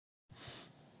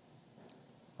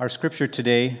Our scripture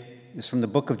today is from the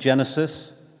book of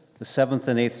Genesis, the 7th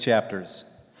and 8th chapters.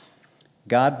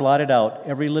 God blotted out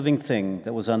every living thing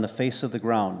that was on the face of the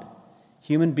ground,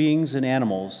 human beings and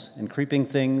animals and creeping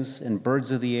things and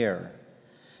birds of the air.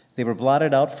 They were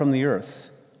blotted out from the earth.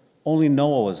 Only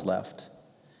Noah was left,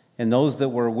 and those that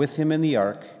were with him in the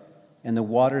ark, and the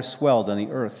waters swelled on the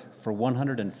earth for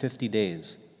 150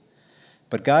 days.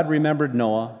 But God remembered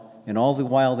Noah and all the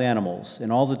wild animals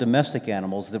and all the domestic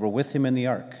animals that were with him in the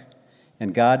ark.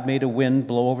 And God made a wind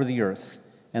blow over the earth,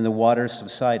 and the waters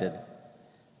subsided.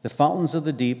 The fountains of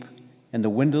the deep and the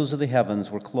windows of the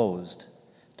heavens were closed.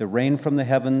 The rain from the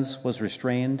heavens was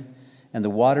restrained, and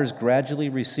the waters gradually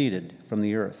receded from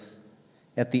the earth.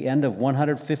 At the end of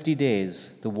 150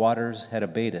 days, the waters had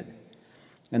abated.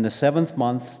 In the 7th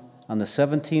month, on the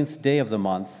 17th day of the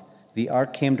month, the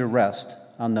ark came to rest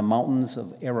on the mountains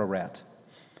of Ararat.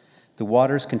 The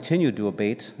waters continued to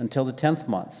abate until the 10th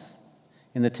month.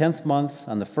 In the 10th month,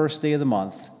 on the first day of the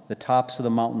month, the tops of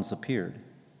the mountains appeared.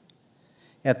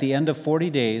 At the end of 40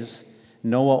 days,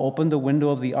 Noah opened the window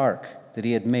of the ark that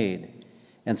he had made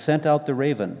and sent out the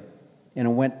raven, and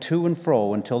it went to and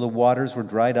fro until the waters were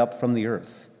dried up from the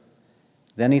earth.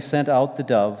 Then he sent out the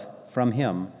dove from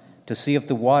him to see if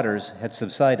the waters had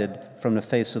subsided from the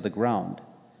face of the ground.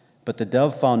 But the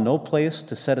dove found no place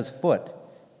to set its foot,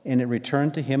 and it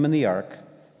returned to him in the ark,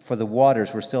 for the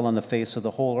waters were still on the face of the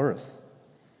whole earth.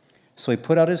 So he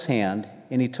put out his hand,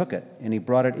 and he took it, and he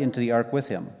brought it into the ark with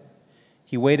him.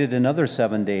 He waited another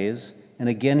 7 days, and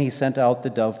again he sent out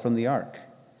the dove from the ark.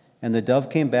 And the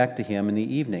dove came back to him in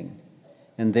the evening,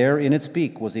 and there in its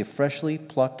beak was a freshly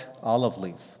plucked olive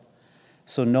leaf.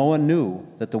 So Noah knew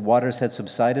that the waters had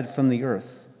subsided from the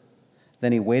earth.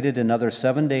 Then he waited another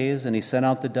 7 days, and he sent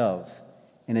out the dove,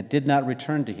 and it did not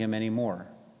return to him any more.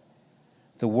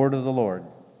 The word of the Lord.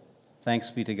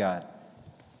 Thanks be to God.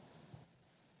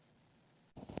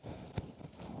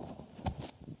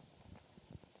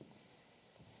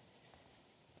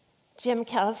 Jim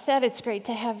Kalstad, it's great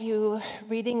to have you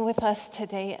reading with us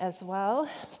today as well.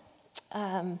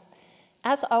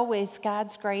 As always,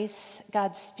 God's grace,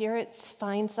 God's Spirit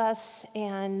finds us,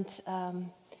 and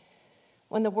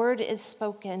when the word is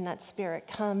spoken, that Spirit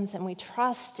comes, and we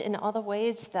trust in all the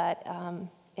ways that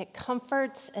it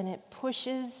comforts and it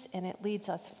pushes and it leads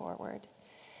us forward.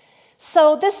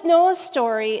 So this Noah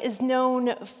story is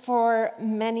known for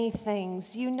many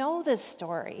things. You know this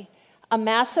story. A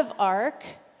massive ark,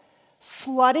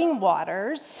 flooding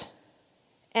waters,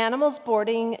 animals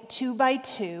boarding 2 by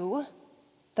 2,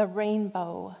 the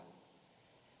rainbow.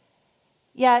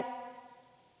 Yet,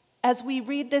 as we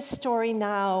read this story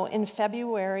now in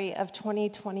February of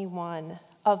 2021,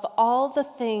 of all the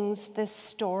things this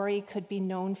story could be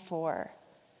known for,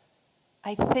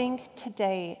 I think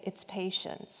today it's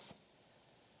patience.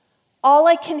 All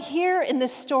I can hear in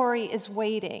this story is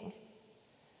waiting.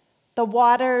 The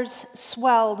waters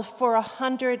swelled for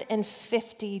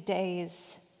 150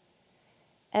 days.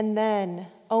 And then,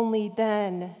 only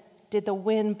then, did the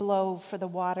wind blow for the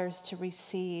waters to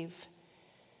receive.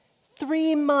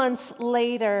 3 months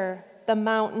later, the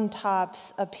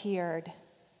mountaintops appeared.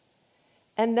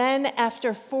 And then,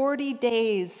 after 40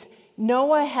 days,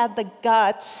 Noah had the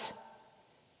guts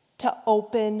to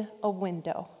open a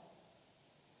window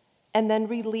and then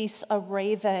release a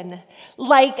raven,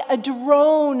 like a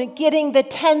drone getting the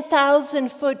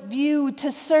 10,000-foot view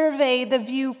to survey the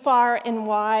view far and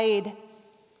wide.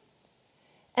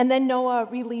 And then Noah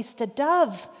released a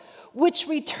dove, which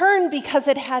returned because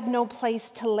it had no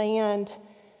place to land.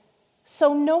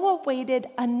 So Noah waited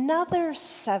another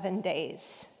 7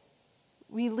 days,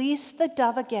 released the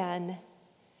dove again,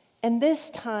 and this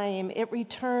time it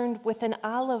returned with an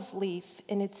olive leaf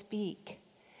in its beak.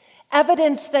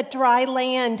 Evidence that dry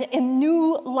land and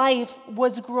new life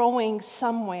was growing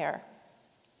somewhere.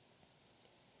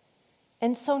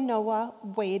 And so Noah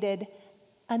waited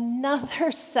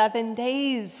another 7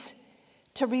 days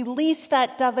to release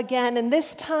that dove again, and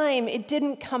this time it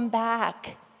didn't come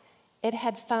back. It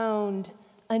had found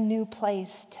a new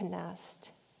place to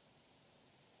nest.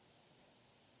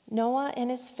 Noah and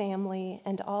his family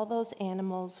and all those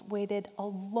animals waited a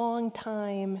long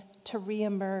time to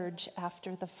reemerge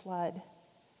after the flood.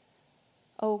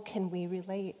 Oh, can we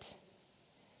relate?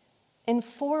 In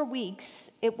 4 weeks,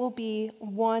 it will be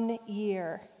 1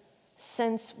 year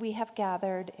since we have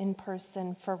gathered in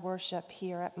person for worship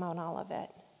here at Mount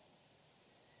Olivet.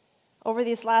 Over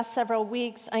these last several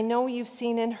weeks, I know you've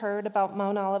seen and heard about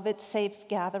Mount Olivet's Safe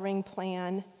Gathering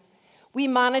Plan. We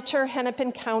monitor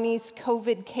Hennepin County's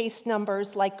COVID case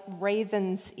numbers like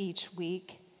ravens each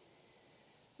week.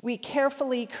 We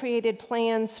carefully created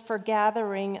plans for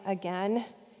gathering again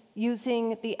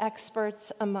using the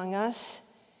experts among us.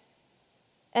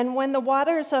 And when the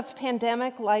waters of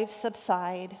pandemic life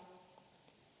subside,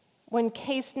 when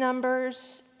case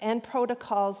numbers and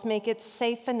protocols make it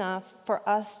safe enough for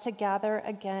us to gather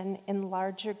again in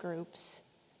larger groups,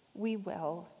 we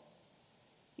will.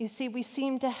 You see, we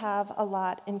seem to have a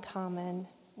lot in common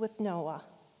with Noah.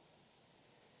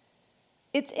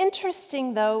 It's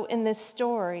interesting, though, in this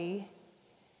story,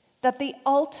 that the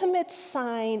ultimate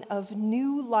sign of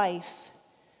new life,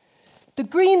 the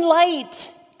green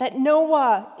light that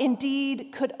Noah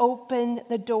indeed could open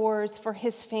the doors for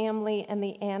his family and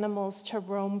the animals to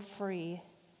roam free,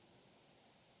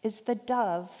 is the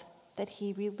dove that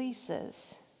he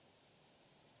releases.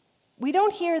 We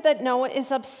don't hear that Noah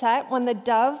is upset when the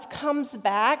dove comes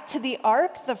back to the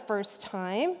ark the first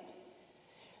time.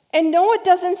 And Noah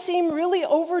doesn't seem really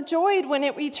overjoyed when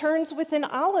it returns with an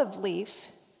olive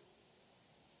leaf.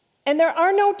 And there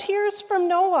are no tears from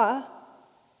Noah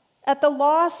at the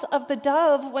loss of the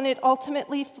dove when it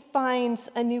ultimately finds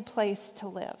a new place to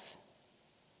live.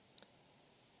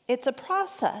 It's a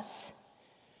process,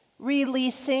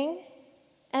 releasing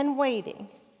and waiting,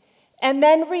 and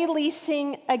then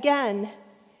releasing again,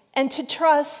 and to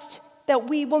trust that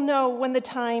we will know when the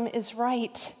time is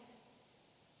right.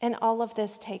 And all of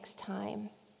this takes time.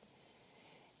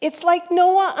 It's like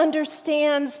Noah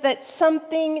understands that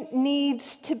something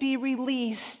needs to be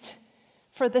released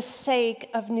for the sake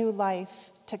of new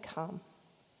life to come.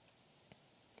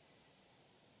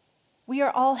 We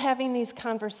are all having these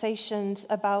conversations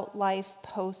about life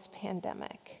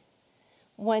post-pandemic,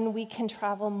 when we can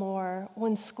travel more,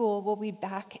 when school will be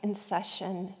back in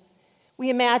session. We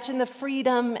imagine the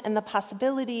freedom and the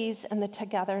possibilities and the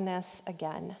togetherness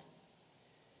again.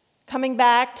 Coming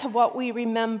back to what we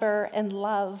remember and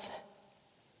love.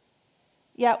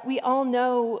 Yet we all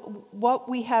know what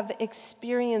we have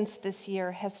experienced this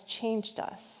year has changed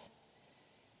us.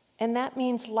 And that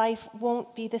means life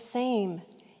won't be the same.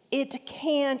 It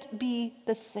can't be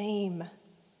the same.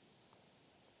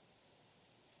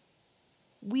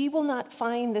 We will not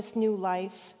find this new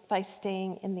life by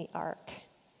staying in the ark.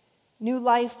 New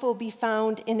life will be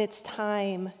found in its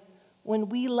time when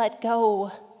we let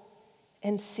go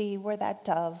and see where that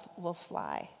dove will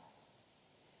fly.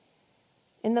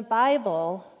 In the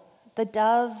Bible, the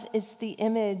dove is the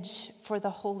image for the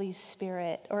Holy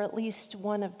Spirit, or at least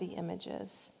one of the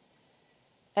images.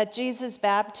 At Jesus'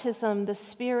 baptism, the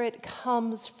Spirit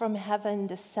comes from heaven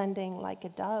descending like a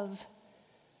dove.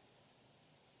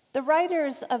 The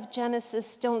writers of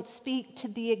Genesis don't speak to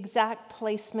the exact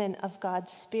placement of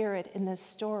God's Spirit in this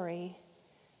story,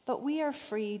 but we are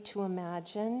free to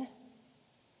imagine.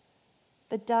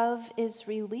 The dove is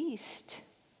released.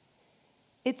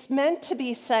 It's meant to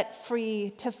be set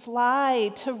free, to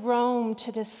fly, to roam,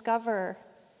 to discover.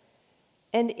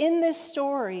 And in this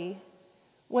story,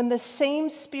 when the same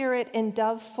spirit in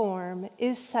dove form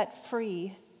is set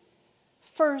free,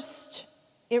 first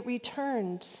it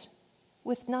returns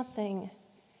with nothing,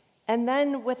 and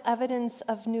then with evidence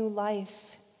of new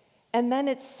life, and then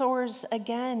it soars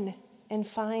again and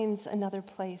finds another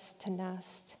place to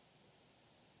nest.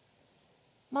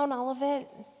 Mount Olivet,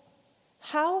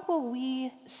 how will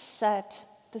we set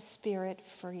the Spirit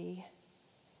free?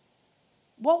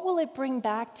 What will it bring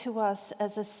back to us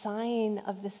as a sign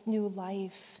of this new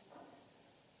life?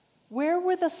 Where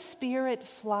will the Spirit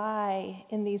fly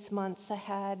in these months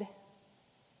ahead?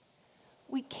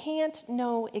 We can't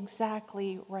know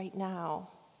exactly right now.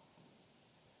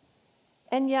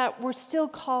 And yet we're still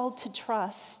called to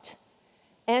trust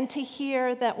and to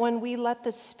hear that when we let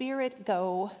the Spirit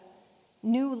go,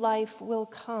 new life will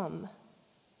come.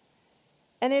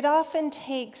 And it often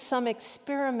takes some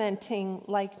experimenting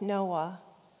like Noah,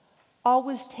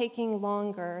 always taking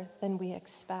longer than we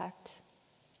expect.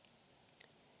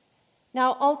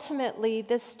 Now, ultimately,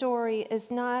 this story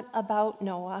is not about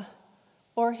Noah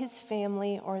or his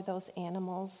family or those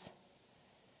animals.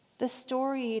 The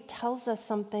story tells us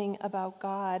something about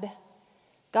God.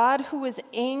 God who was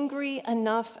angry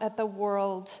enough at the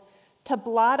world to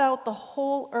blot out the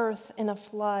whole earth in a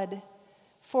flood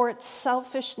for its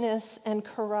selfishness and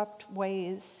corrupt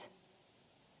ways.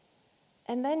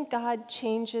 And then God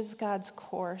changes God's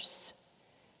course.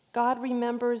 God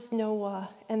remembers Noah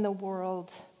and the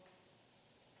world.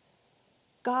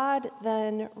 God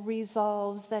then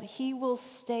resolves that he will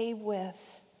stay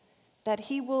with, that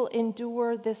he will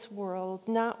endure this world,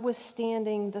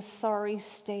 notwithstanding the sorry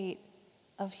state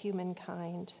of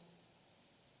humankind.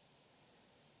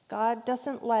 God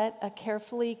doesn't let a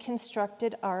carefully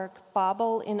constructed ark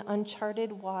bobble in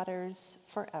uncharted waters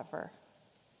forever.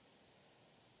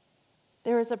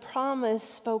 There is a promise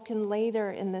spoken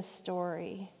later in this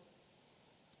story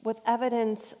with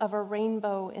evidence of a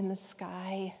rainbow in the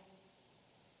sky.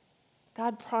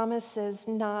 God promises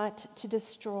not to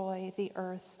destroy the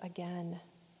earth again.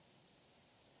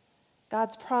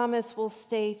 God's promise will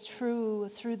stay true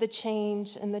through the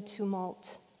change and the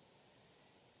tumult.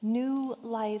 New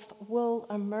life will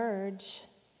emerge,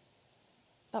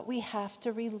 but we have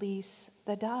to release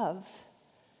the dove.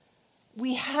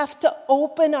 We have to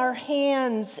open our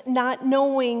hands, not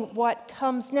knowing what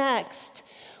comes next.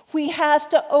 We have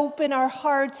to open our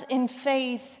hearts in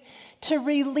faith to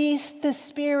release the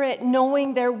Spirit,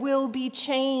 knowing there will be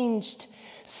changed.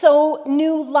 So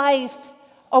new life,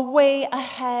 a way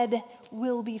ahead,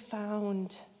 will be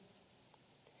found.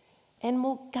 And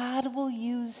God will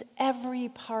use every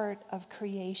part of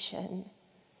creation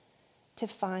to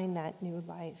find that new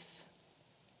life.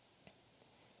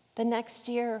 The next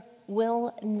year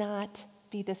will not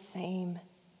be the same.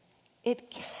 It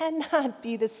cannot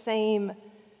be the same.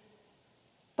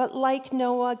 But like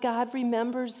Noah, God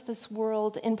remembers this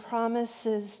world and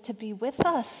promises to be with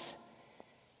us,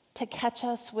 to catch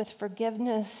us with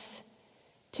forgiveness,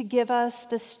 to give us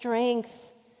the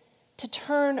strength to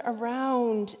turn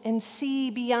around and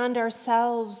see beyond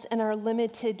ourselves and our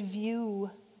limited view.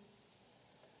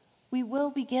 We will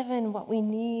be given what we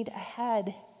need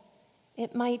ahead.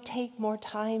 It might take more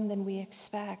time than we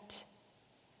expect.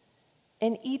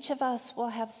 And each of us will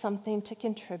have something to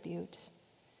contribute.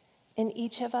 And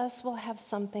each of us will have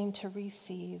something to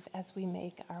receive as we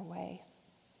make our way.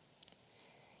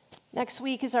 Next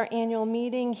week is our annual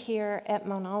meeting here at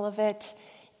Mount Olivet.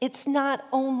 It's not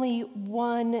only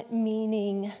one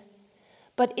meeting,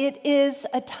 but it is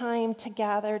a time to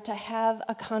gather to have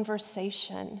a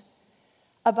conversation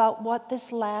about what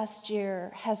this last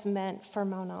year has meant for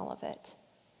Mount Olivet.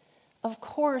 Of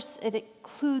course, it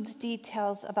includes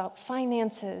details about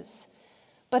finances,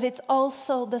 but it's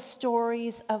also the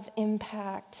stories of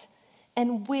impact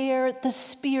and where the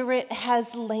Spirit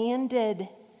has landed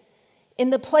in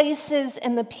the places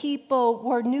and the people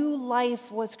where new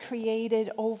life was created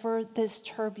over this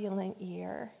turbulent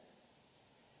year.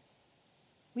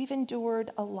 We've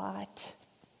endured a lot,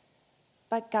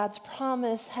 but God's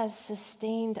promise has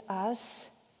sustained us,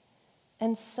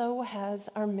 and so has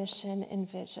our mission and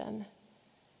vision.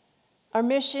 Our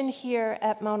mission here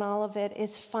at Mount Olivet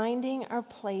is finding our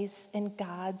place in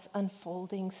God's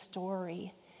unfolding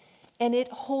story. And it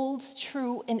holds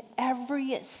true in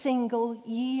every single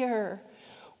year.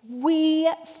 We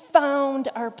found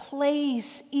our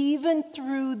place even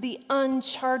through the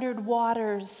uncharted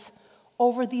waters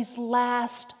over these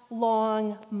last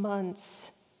long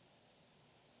months.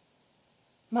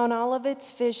 Mount Olivet's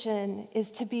vision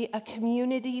is to be a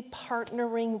community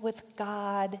partnering with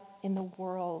God in the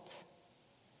world.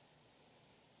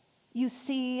 You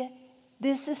see,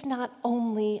 this is not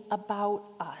only about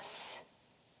us.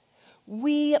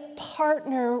 We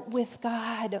partner with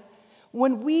God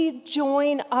when we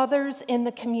join others in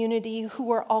the community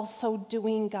who are also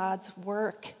doing God's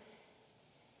work.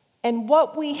 And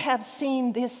what we have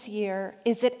seen this year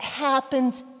is it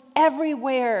happens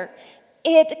everywhere.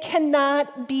 It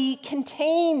cannot be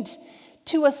contained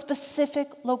to a specific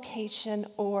location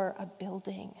or a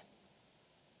building.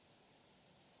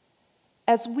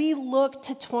 As we look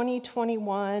to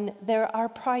 2021, there are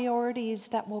priorities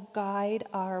that will guide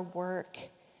our work.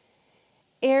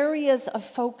 Areas of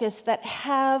focus that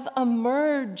have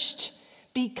emerged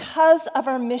because of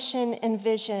our mission and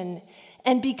vision,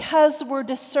 and because we're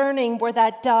discerning where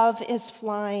that dove is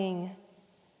flying.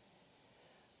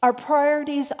 Our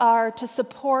priorities are to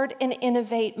support and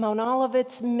innovate Mount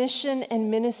Olivet's mission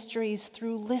and ministries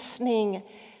through listening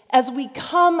as we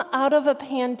come out of a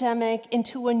pandemic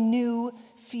into a new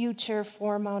future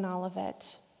for Mount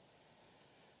Olivet.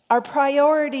 Our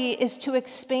priority is to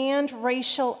expand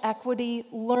racial equity,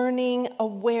 learning,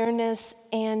 awareness,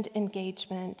 and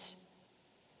engagement.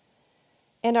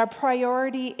 And our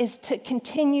priority is to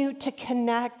continue to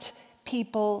connect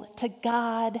people to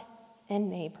God and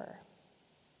neighbor.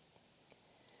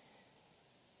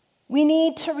 We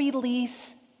need to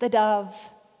release the dove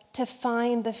to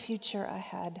find the future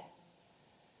ahead.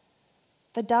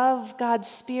 The dove, God's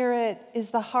Spirit,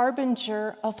 is the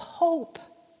harbinger of hope,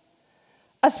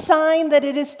 a sign that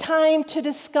it is time to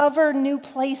discover new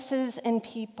places and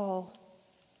people.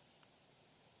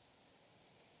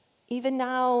 Even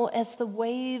now, as the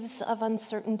waves of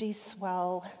uncertainty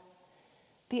swell,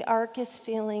 the ark is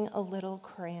feeling a little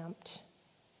cramped.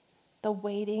 The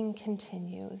waiting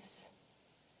continues.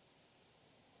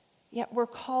 Yet we're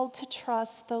called to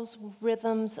trust those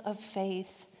rhythms of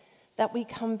faith that we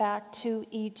come back to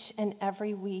each and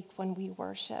every week when we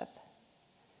worship.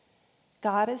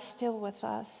 God is still with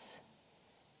us.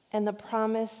 and the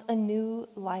promise a new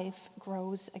life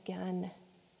grows again.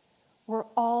 We're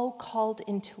all called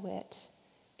into it.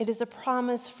 It is a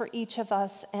promise for each of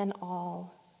us and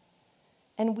all.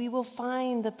 And we will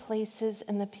find the places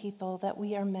and the people that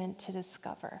we are meant to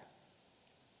discover.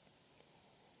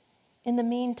 In the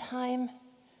meantime,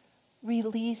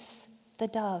 release the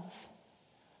dove.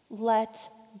 Let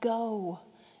go.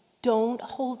 Don't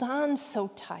hold on so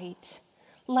tight.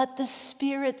 Let the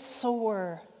Spirit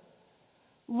soar.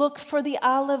 Look for the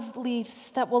olive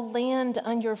leaves that will land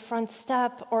on your front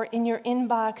step or in your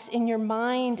inbox, in your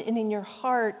mind, and in your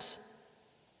heart.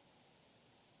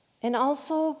 And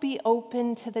also be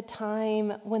open to the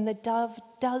time when the dove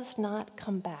does not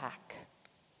come back.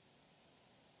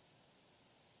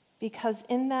 Because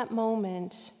in that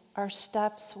moment, our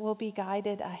steps will be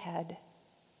guided ahead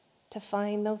to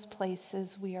find those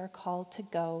places we are called to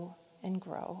go and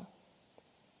grow.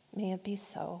 May it be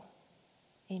so.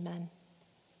 Amen.